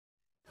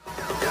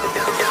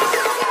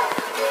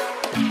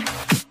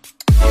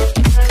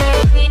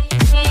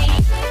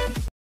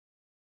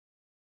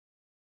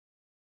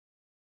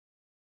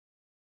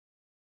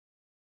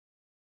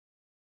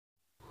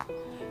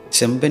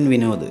ചെമ്പൻ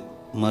Vinod,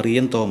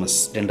 Mariyam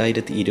Thomas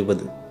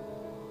 2020.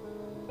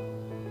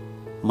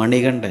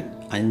 Manikandan,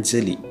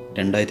 Anjali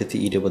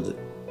 2020.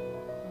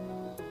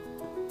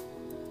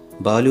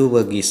 Balu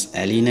Varghese,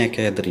 Aleena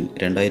Catherine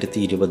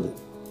 2020.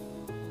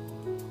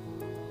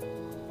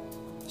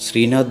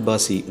 Sreenath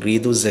ബാസി,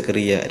 Ritu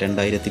Zacharia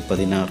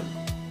 2016.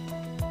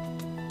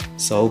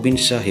 Soubin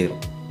Shahir,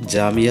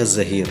 Jamia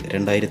Zaheer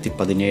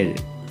 2017.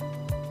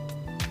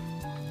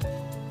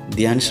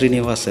 Dhyan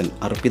Sreenivasan,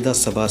 Arpita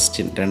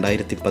Sebastian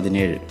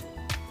 2017.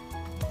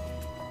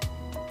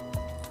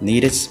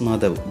 Neeraj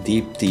Madhav,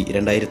 Deepthi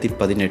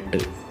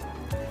 2018.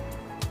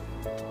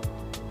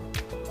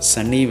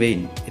 Sunny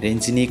vein,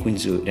 Ranjini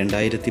Kunju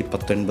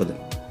 2019.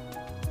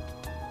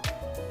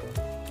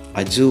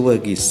 Aju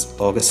Varghese,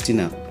 ഓഗസ്റ്റിന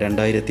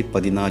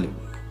 2014.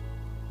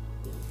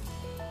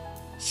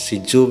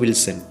 Shiju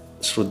Wilson,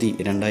 ശ്രുതി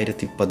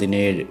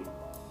 2017.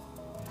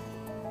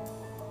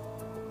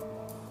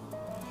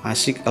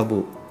 ആഷിഖ് അബു,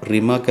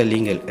 റിമ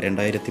കല്ലിങ്കൽ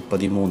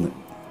 2013.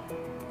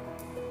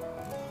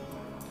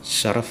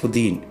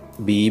 ഷറഫുദ്ദീൻ,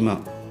 ഭീമ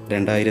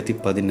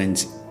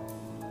 2015.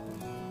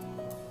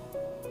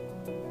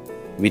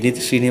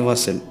 വിനീത്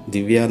ശ്രീനിവാസൻ,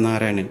 ദിവ്യ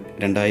Narayanan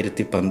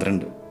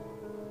 2012.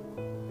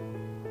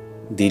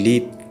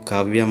 Dileep,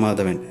 Kavya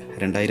Madhavan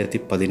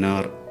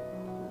 2016.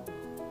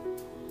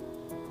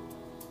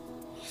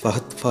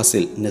 Fahad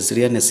Fazil,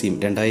 Nazriya Naseem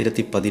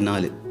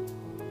 2014.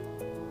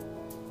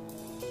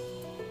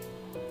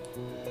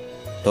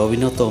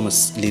 Tovino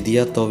Thomas, Lydia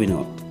Tovino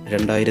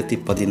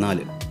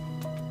 2014.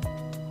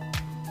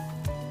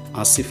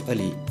 Asif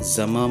Ali,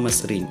 സമാ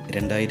മസ്രീൻ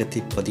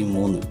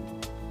 2013.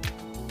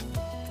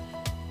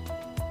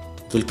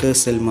 ദുൽഖർ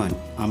സൽമാൻ,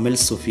 അമൽ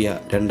സുഫിയ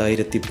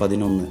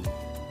 2011.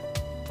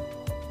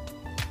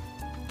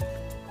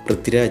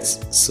 Prithviraj,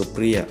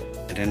 Supriya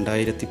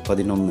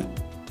 2011.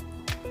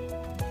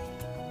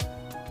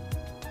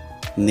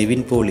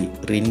 Nivin Pauly,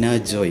 Reena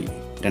Joy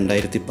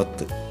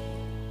 2010.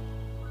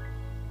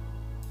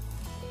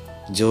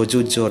 Joju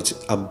George,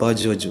 അബ്ബ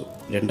ജോജു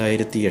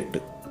 2008.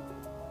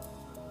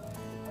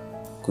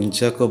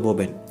 കുഞ്ചാക്കോ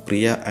ബോബൻ,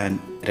 പ്രിയ an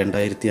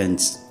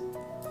 2005.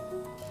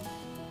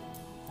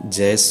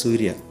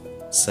 Jayasurya,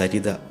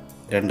 Saritha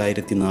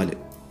 2004.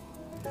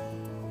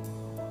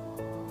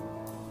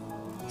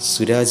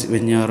 Suraj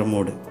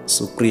Venjaramoodu,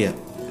 Supriya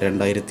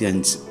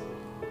 2005.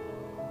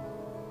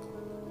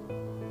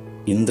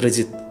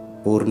 Indrajith,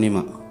 Purnima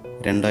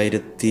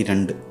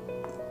 2002.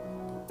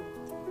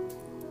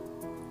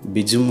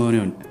 Biju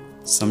മോനോൻ,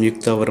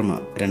 സംയുക്ത വർമ്മ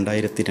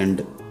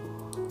 2002.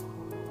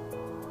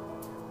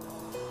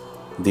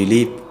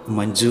 ദിലീപ്,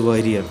 മഞ്ജു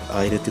വാര്യർ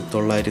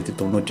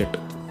 1998.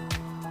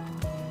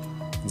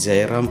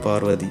 ജയറാം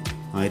പാർവതി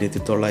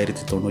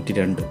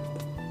 1992.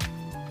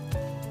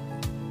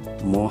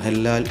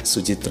 മോഹൻലാൽ,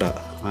 സുചിത്ര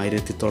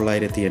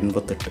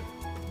 1988.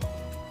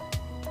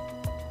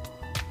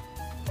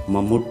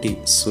 മമ്മൂട്ടി,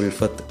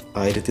 സുൽഫത്ത്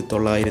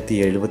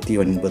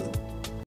 1979.